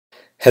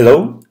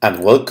Hello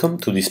and welcome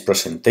to this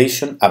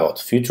presentation about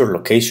feature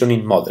location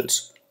in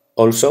models,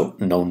 also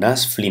known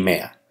as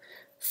FLiMEA.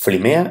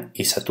 FLiMEA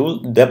is a tool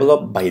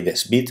developed by the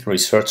SBIT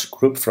research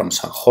group from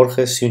San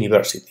Jorge's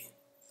University.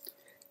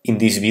 In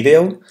this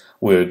video,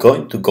 we are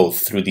going to go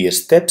through the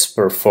steps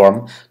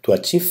performed to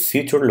achieve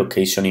feature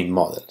location in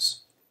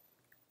models.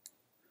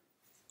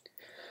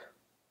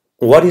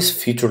 What is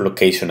feature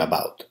location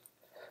about?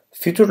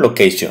 Feature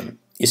location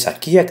is a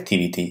key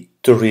activity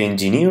to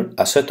re-engineer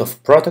a set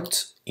of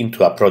products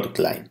into a product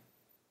line.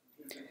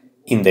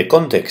 In the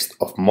context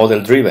of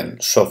model-driven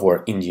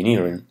software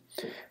engineering,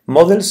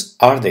 models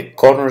are the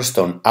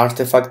cornerstone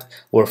artifact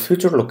where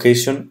feature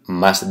location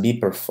must be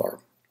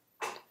performed.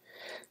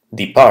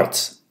 The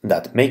parts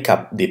that make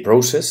up the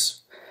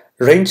process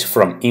range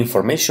from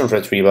information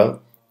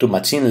retrieval to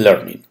machine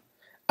learning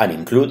and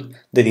include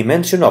the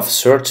dimension of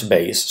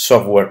search-based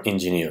software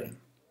engineering.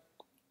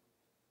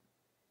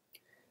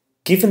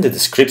 Given the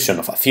description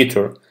of a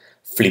feature,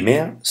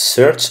 FLiMEA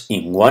searches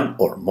in one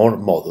or more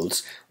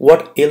models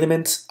what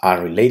elements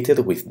are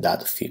related with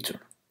that feature.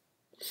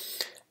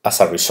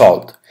 As a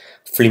result,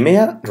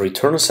 FLiMEA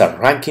returns a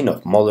ranking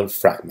of model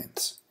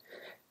fragments.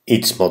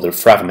 Each model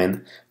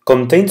fragment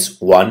contains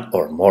one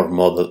or more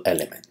model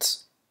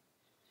elements.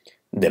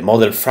 The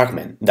model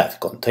fragment that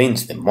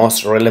contains the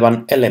most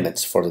relevant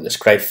elements for the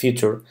described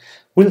feature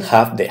will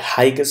have the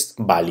highest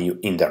value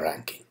in the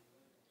ranking.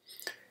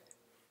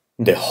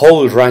 The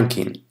whole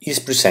ranking is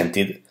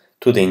presented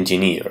to the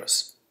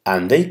engineers,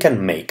 and they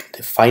can make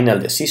the final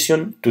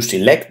decision to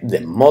select the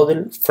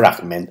model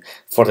fragment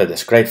for the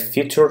described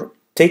feature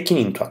taking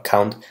into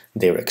account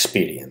their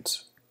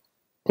experience.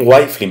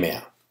 Why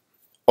FLiMEA?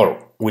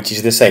 Or, which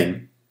is the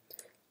same,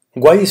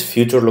 why is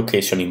feature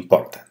location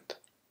important?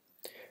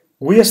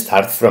 We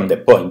start from the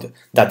point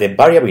that the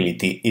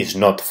variability is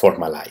not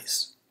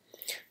formalized.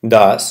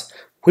 Thus,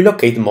 we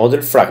locate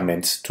model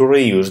fragments to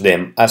reuse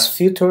them as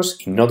features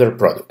in other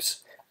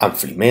products, and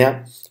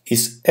FLiMEA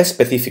is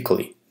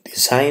specifically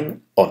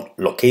designed on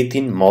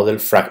locating model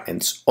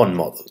fragments on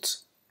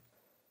models.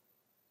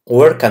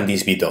 Where can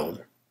this be done?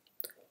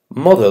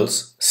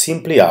 Models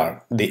simply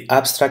are the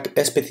abstract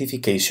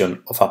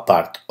specification of a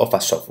part of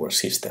a software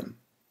system.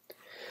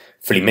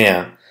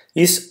 FLiMEA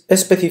is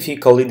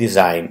specifically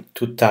designed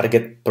to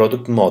target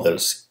product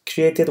models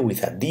created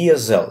with a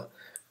DSL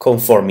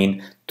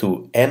conforming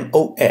to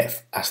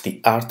MOF as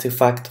the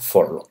artifact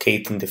for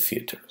locating the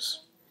features.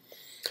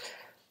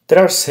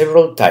 There are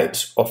several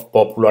types of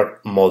popular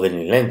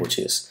modeling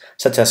languages,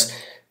 such as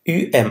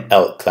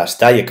UML class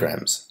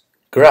diagrams,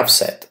 graph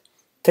set,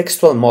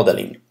 textual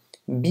modeling,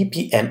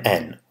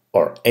 BPMN,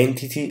 or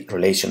entity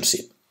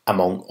relationship,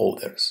 among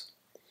others.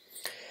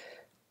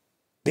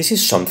 This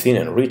is something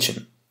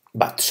enriching,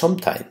 but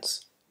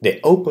sometimes the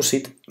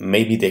opposite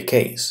may be the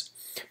case,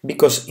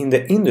 because in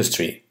the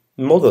industry,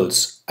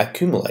 models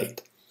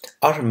accumulate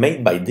are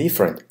made by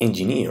different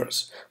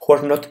engineers who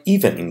are not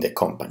even in the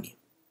company.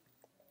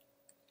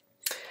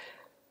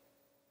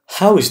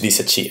 How is this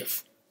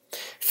achieved?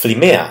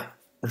 FLiMEA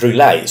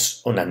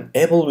relies on an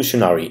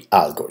evolutionary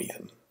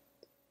algorithm.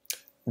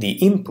 The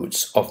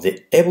inputs of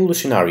the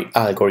evolutionary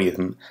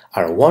algorithm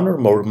are one or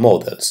more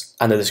models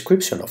and a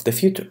description of the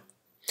future,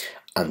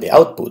 and the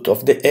output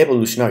of the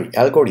evolutionary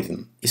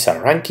algorithm is a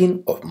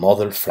ranking of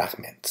model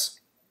fragments.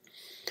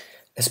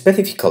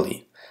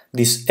 Specifically,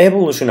 this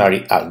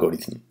evolutionary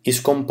algorithm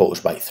is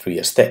composed by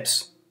three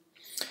steps: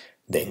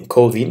 the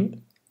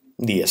encoding,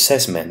 the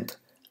assessment,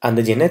 and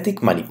the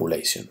genetic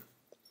manipulation.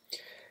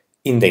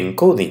 In the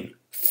encoding,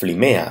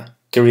 FLiMEA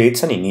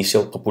creates an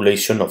initial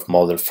population of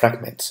model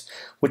fragments,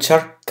 which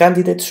are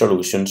candidate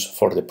solutions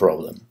for the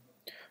problem.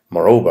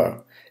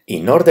 Moreover,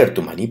 in order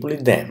to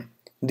manipulate them,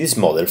 these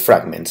model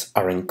fragments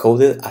are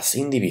encoded as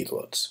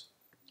individuals.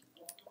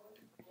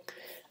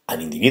 An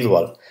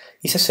individual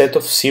is a set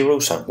of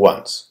zeros and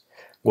ones,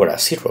 where a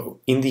zero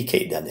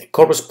indicates that the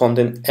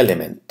corresponding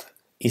element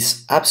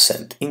is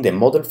absent in the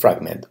model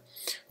fragment,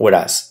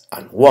 whereas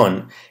an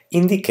 1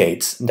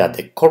 indicates that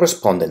the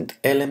corresponding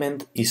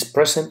element is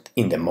present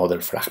in the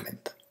model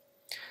fragment.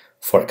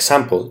 For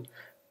example,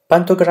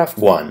 pantograph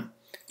 1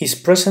 is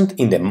present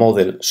in the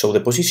model, so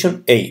the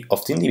position A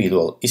of the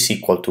individual is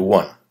equal to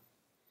 1.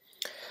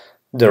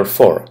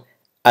 Therefore,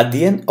 at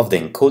the end of the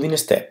encoding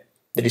step,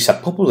 there is a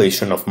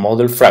population of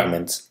model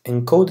fragments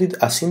encoded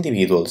as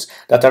individuals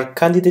that are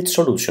candidate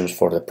solutions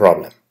for the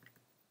problem.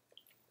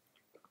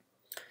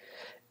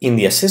 In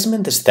the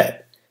assessment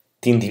step,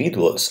 the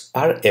individuals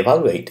are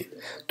evaluated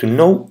to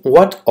know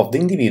what of the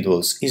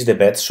individuals is the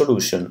best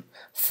solution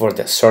for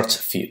the search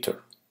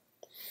feature.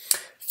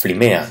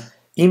 FLiMEA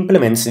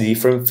implements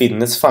different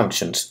fitness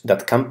functions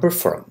that can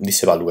perform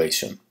this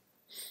evaluation.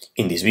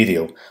 In this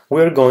video,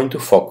 we are going to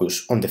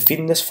focus on the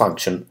fitness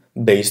function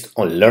based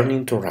on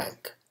learning to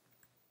rank.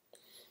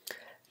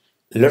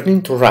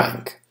 Learning to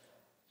rank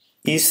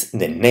is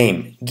the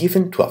name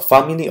given to a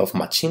family of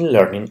machine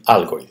learning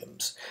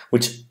algorithms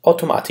which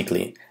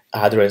automatically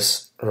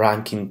address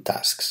ranking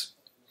tasks.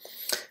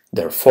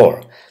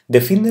 Therefore, The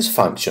fitness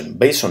function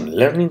based on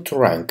learning to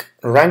rank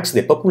ranks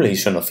the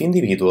population of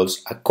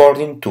individuals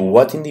according to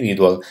what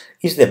individual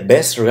is the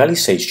best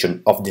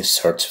realization of the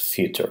search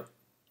feature.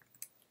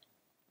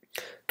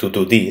 To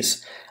do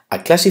this, a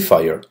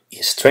classifier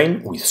is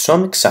trained with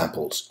some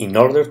examples in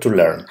order to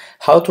learn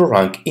how to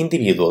rank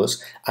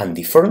individuals and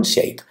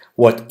differentiate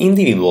what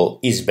individual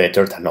is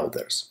better than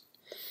others.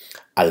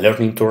 A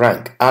learning to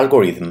rank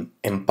algorithm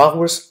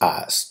empowers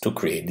us to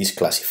create this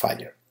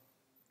classifier.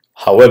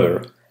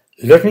 However,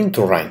 learning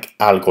to rank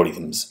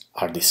algorithms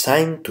are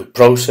designed to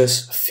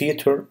process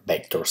feature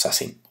vectors as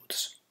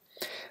inputs.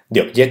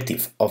 The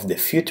objective of the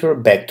feature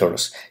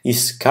vectors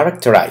is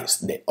characterize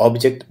the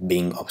object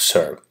being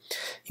observed,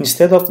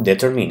 instead of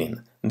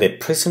determining the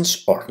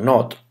presence or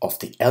not of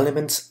the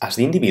elements as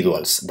the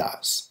individuals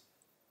does.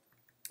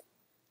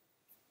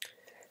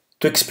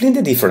 To explain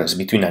the difference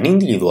between an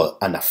individual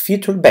and a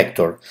feature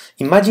vector,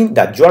 imagine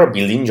that you are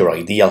building your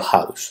ideal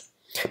house,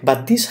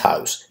 but this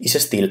house is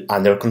still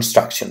under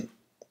construction.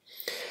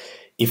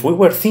 If we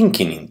were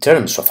thinking in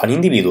terms of an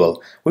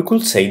individual, we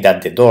could say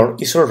that the door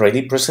is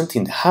already present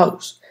in the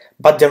house,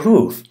 but the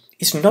roof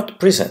is not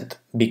present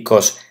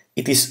because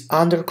it is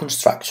under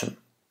construction.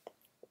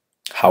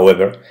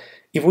 However,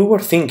 if we were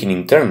thinking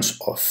in terms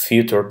of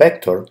feature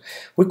vector,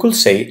 we could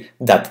say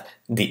that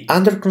the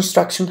under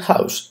construction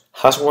house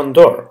has one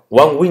door,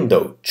 one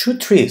window, two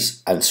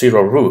trees, and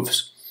zero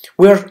roofs.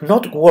 We are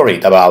not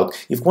worried about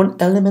if one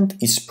element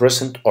is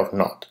present or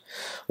not.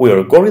 We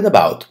are worried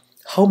about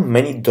how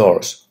many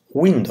doors,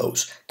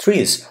 windows,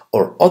 trees,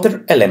 or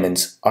other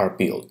elements are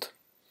built.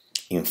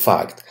 In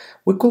fact,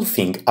 we could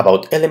think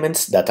about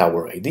elements that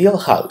our ideal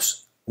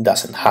house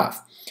doesn't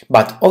have,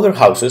 but other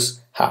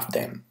houses have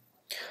them.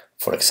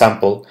 For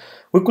example,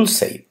 we could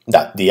say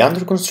that the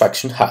under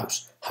construction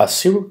house has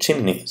zero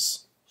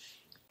chimneys.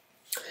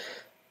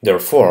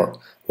 Therefore,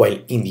 while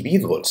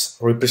individuals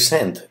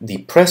represent the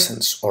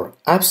presence or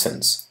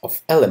absence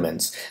of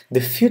elements,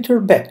 the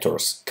feature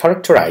vectors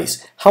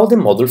characterize how the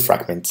model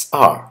fragments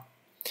are.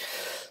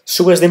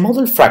 So as the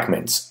model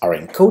fragments are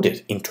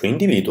encoded into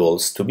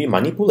individuals to be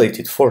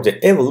manipulated for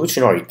the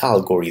evolutionary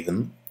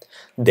algorithm,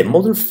 the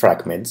model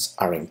fragments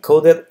are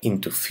encoded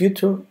into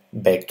feature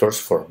vectors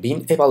for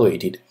being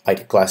evaluated by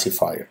the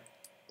classifier.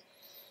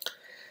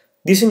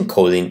 This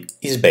encoding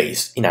is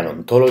based in an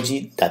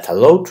ontology that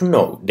allows to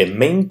know the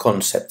main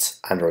concepts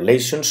and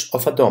relations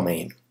of a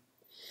domain.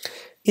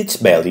 Its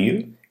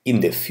value in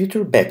the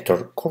feature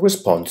vector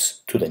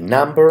corresponds to the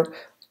number of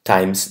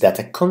times that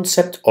a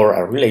concept or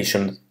a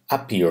relation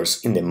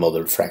appears in the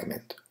model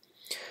fragment.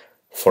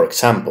 For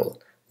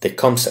example, the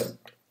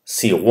concept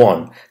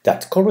C1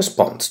 that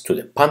corresponds to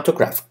the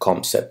pantograph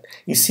concept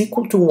is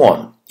equal to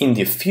 1 in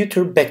the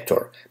feature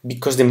vector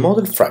because the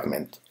model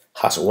fragment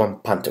has one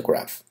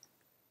pantograph.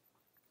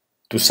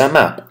 To sum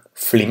up,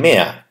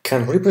 FLiMEA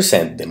can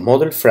represent the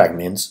model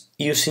fragments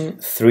using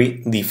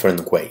three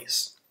different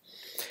ways.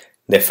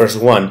 The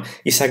first one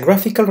is a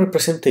graphical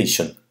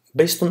representation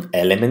based on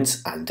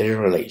elements and their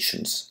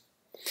relations.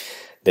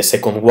 The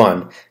second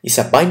one is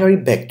a binary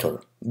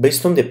vector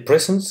based on the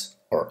presence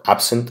or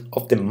absence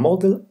of the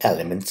model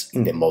elements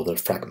in the model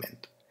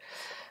fragment.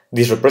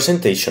 This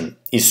representation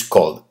is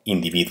called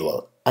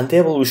individual, and the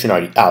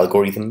evolutionary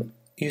algorithm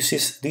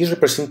uses this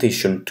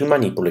representation to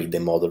manipulate the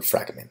model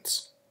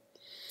fragments.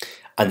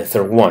 And the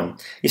third one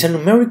is a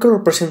numerical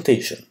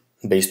representation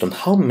based on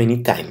how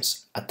many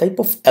times a type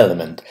of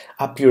element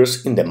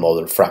appears in the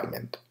model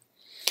fragment.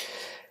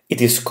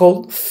 It is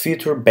called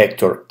feature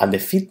vector, and the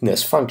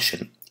fitness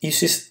function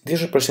uses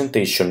this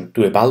representation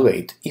to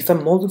evaluate if a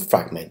model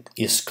fragment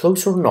is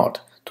close or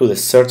not to the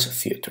search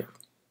feature.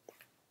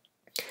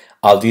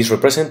 All these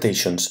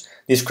representations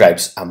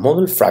describes a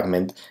model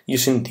fragment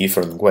using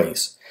different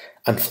ways,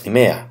 and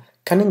FLiMEA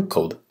can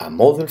encode a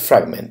model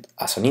fragment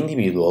as an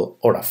individual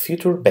or a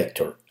feature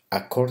vector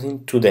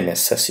according to the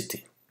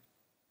necessity.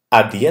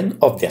 At the end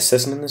of the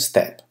assessment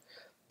step,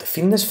 the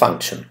fitness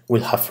function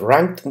will have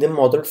ranked the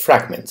model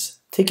fragments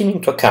taking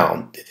into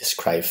account the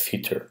described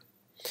feature.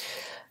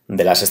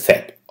 The last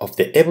step of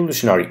the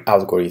evolutionary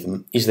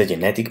algorithm is the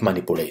genetic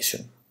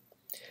manipulation.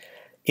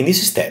 In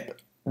this step,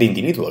 the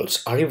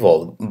individuals are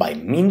evolved by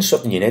means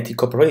of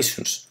genetic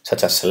operations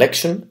such as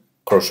selection,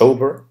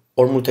 crossover,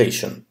 or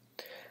mutation,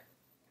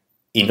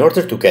 in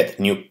order to get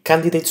new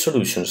candidate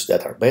solutions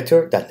that are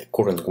better than the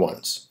current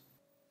ones.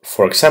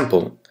 For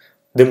example,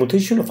 the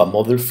mutation of a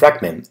model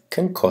fragment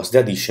can cause the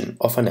addition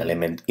of an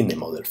element in the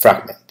model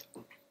fragment.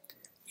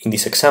 In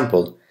this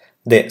example,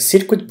 the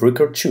circuit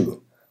breaker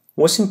 2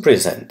 wasn't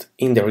present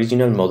in the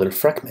original model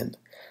fragment,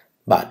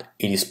 but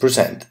it is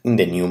present in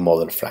the new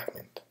model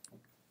fragment.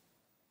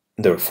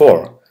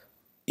 Therefore,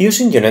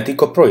 using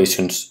genetic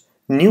operations,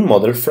 new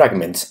model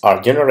fragments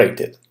are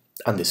generated,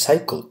 and the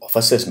cycle of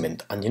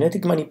assessment and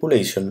genetic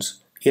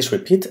manipulations is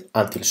repeated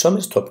until some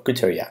stop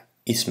criteria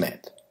is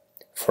met.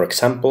 For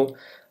example,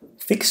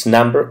 fixed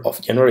number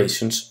of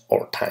generations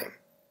or time.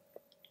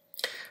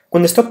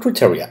 When the stop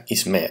criteria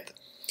is met,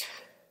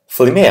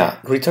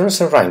 FLiMEA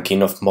returns a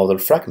ranking of model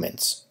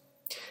fragments.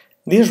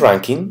 This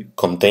ranking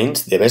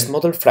contains the best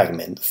model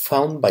fragment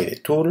found by the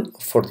tool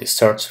for the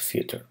search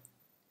filter.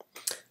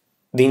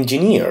 The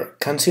engineer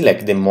can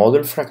select the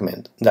model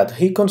fragment that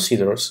he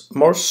considers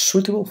more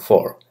suitable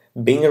for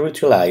being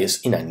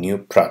reutilized in a new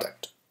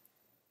product.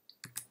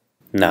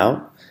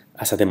 Now,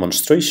 as a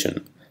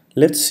demonstration,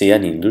 let's see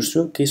an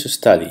industrial case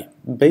study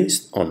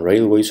based on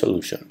railway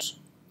solutions.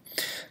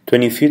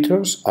 20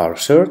 features are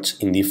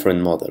searched in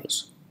different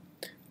models.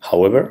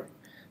 However,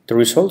 the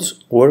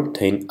results were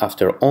obtained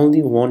after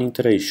only one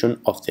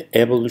iteration of the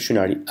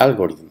evolutionary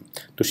algorithm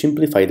to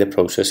simplify the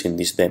process in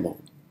this demo.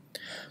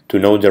 To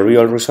know the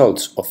real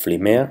results of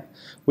FLiMEA,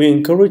 we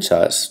encourage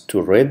us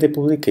to read the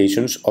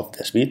publications of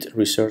the SBIT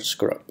research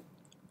group.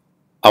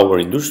 Our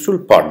industrial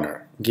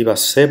partner gave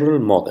us several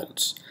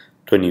models,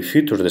 20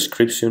 feature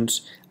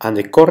descriptions, and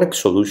the correct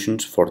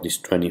solutions for these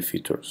 20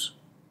 features.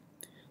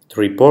 The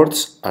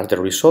reports are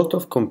the result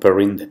of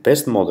comparing the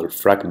best model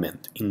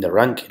fragment in the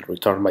ranking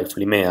returned by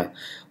FLiMEA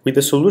with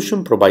the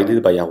solution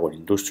provided by our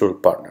industrial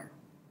partner.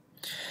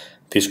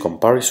 These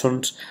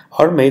comparisons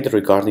are made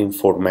regarding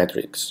 4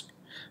 metrics: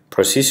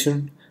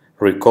 precision,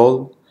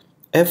 recall,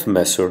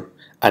 F-measure,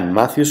 and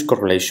Matthews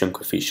correlation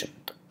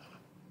coefficient.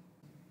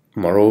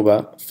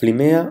 Moreover,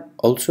 FLiMEA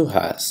also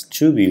has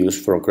 2 views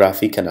for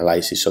graphic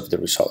analysis of the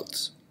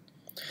results.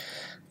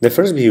 The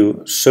first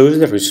view shows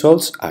the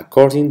results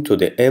according to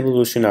the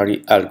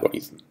evolutionary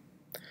algorithm,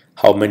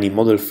 how many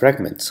model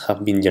fragments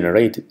have been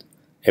generated,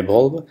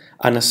 evolved,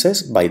 and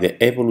assessed by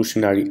the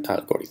evolutionary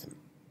algorithm.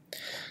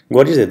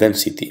 What is the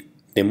density,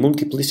 the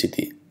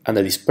multiplicity, and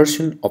the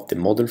dispersion of the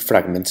model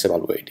fragments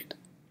evaluated?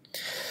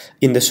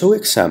 In the show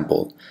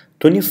example,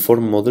 24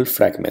 model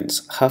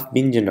fragments have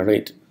been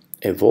generated,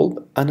 evolved,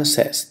 and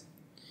assessed.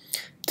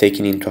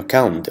 Taking into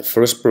account the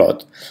first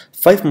plot,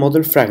 5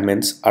 model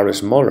fragments are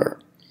smaller.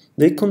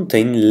 They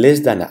contain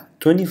less than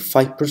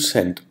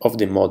 25% of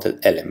the model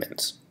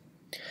elements.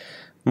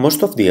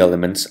 Most of the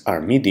elements are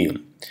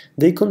medium.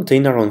 They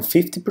contain around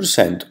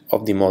 50%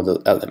 of the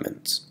model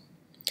elements.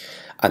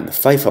 And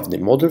 5 of the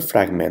model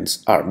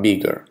fragments are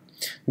bigger.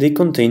 They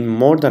contain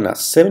more than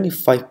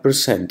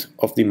 75%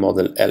 of the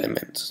model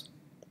elements.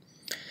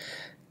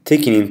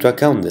 Taking into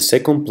account the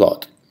second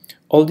plot,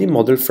 all the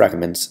model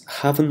fragments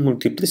have a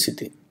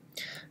multiplicity.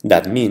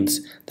 That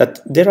means that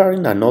there are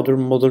another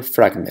model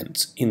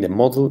fragments in the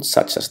model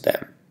such as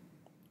them.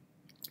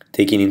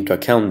 Taking into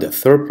account the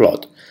third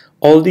plot,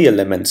 all the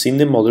elements in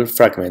the model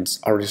fragments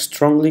are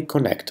strongly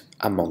connected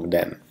among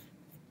them.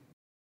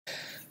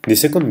 The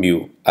second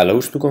view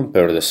allows to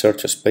compare the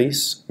search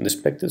space, the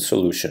expected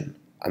solution,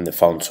 and the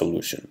found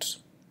solutions.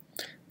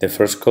 The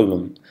first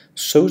column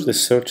shows the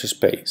search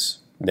space,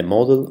 the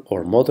model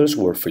or models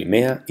where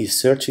FLiMEA is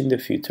searching the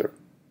future.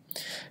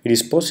 It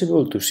is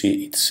possible to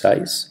see its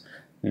size,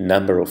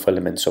 number of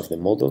elements of the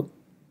model,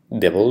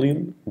 the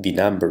volume, the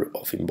number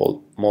of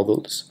involved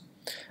models,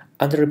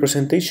 and the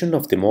representation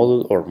of the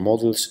model or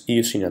models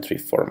using a tree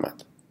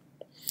format.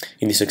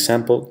 In this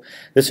example,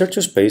 the search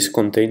space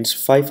contains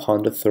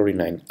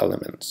 539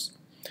 elements.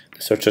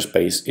 The search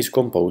space is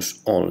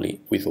composed only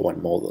with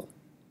one model.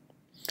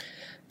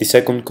 The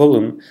second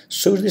column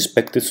shows the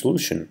expected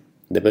solution,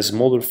 the best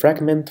model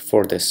fragment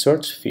for the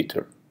search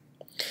feature.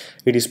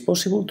 It is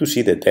possible to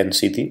see the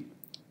density,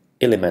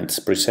 elements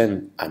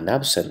present and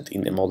absent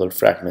in the model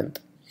fragment,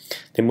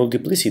 the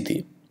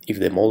multiplicity if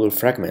the model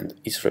fragment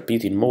is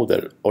repeating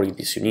model or it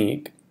is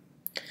unique,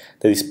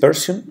 the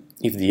dispersion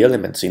if the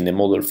elements in the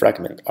model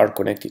fragment are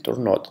connected or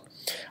not,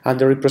 and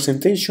the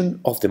representation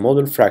of the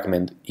model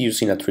fragment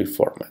using a tree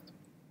format.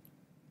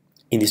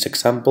 In this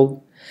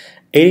example,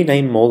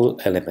 89 model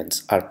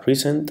elements are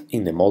present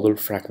in the model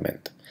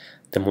fragment.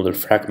 The model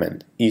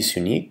fragment is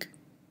unique,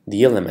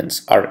 the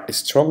elements are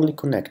strongly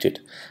connected,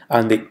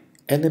 and the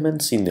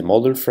elements in the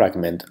model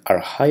fragment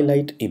are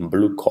highlighted in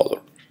blue color.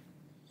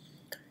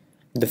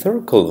 The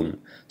third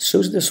column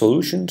shows the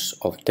solutions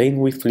obtained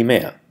with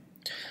FLiMEA.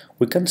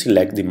 We can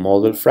select the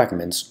model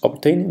fragments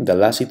obtained in the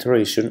last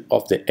iteration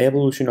of the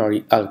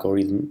evolutionary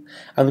algorithm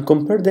and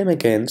compare them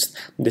against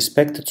the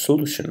expected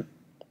solution.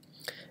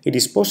 It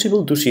is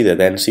possible to see the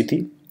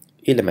density,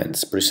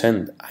 elements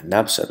present and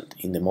absent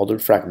in the model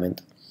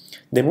fragment,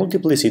 the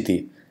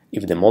multiplicity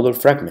if the model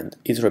fragment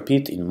is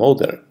repeated in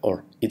model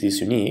or it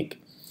is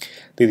unique,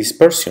 the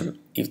dispersion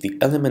if the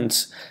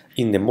elements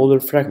in the model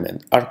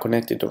fragment are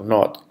connected or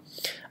not,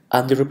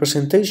 and the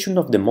representation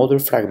of the model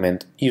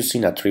fragment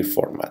using a tree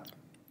format.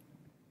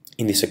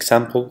 In this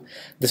example,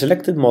 the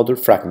selected model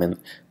fragment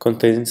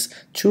contains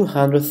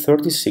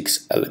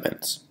 236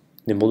 elements.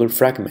 The model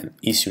fragment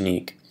is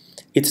unique.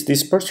 Its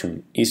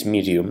dispersion is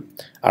medium,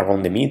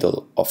 around the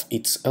middle of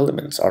its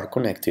elements are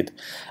connected,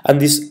 and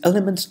these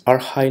elements are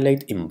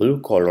highlighted in blue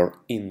color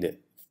in the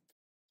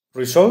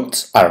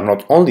results are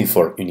not only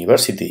for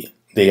university,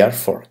 they are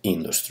for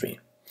industry.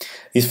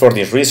 It is for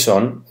this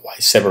reason why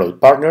several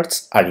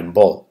partners are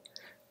involved.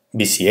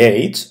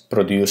 BCH,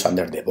 produced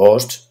under the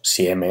Bosch,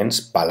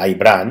 Siemens, Palais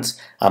brands,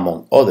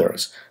 among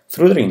others,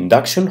 through their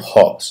induction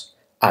hubs,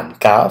 and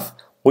CAF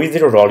with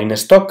their rolling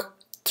stock,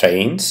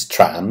 trains,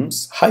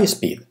 trams, high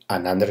speed,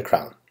 and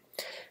underground.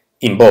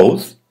 In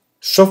both,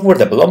 software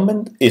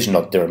development is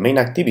not their main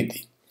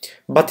activity,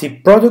 but the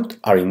product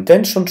are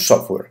intention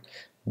software,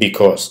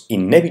 because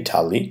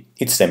inevitably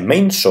it's the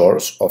main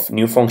source of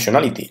new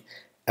functionality,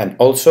 and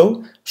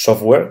also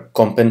software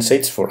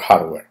compensates for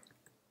hardware.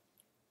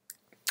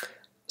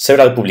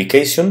 Several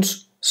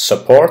publications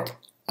support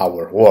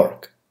our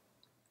work.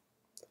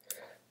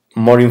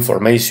 More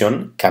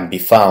information can be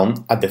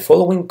found at the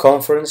following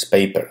conference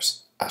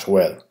papers as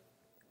well.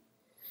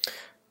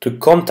 To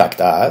contact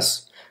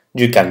us,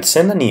 you can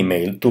send an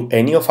email to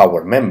any of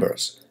our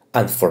members,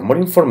 and for more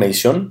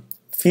information,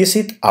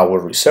 visit our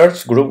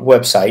research group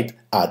website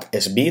at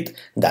sbit.usj.es.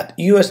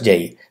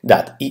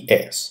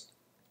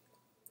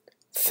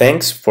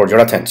 Thanks for your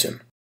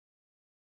attention.